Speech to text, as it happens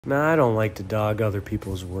Now, I don't like to dog other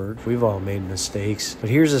people's work. We've all made mistakes. But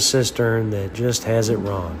here's a cistern that just has it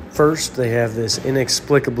wrong. First, they have this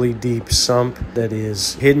inexplicably deep sump that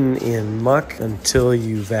is hidden in muck until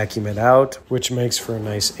you vacuum it out, which makes for a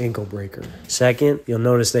nice ankle breaker. Second, you'll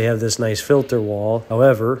notice they have this nice filter wall.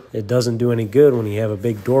 However, it doesn't do any good when you have a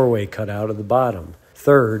big doorway cut out at the bottom.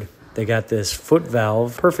 Third, they got this foot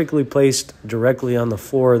valve perfectly placed directly on the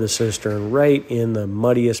floor of the cistern, right in the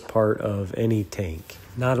muddiest part of any tank.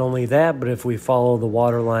 Not only that, but if we follow the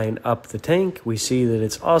water line up the tank, we see that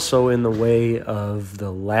it's also in the way of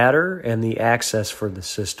the ladder and the access for the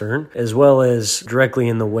cistern, as well as directly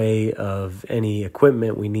in the way of any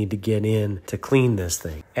equipment we need to get in to clean this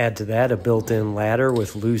thing. Add to that a built-in ladder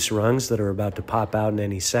with loose rungs that are about to pop out in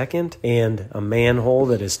any second, and a manhole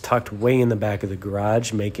that is tucked way in the back of the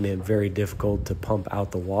garage, making it very difficult to pump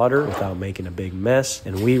out the water without making a big mess.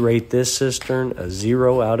 And we rate this cistern a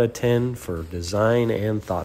 0 out of 10 for design and thought.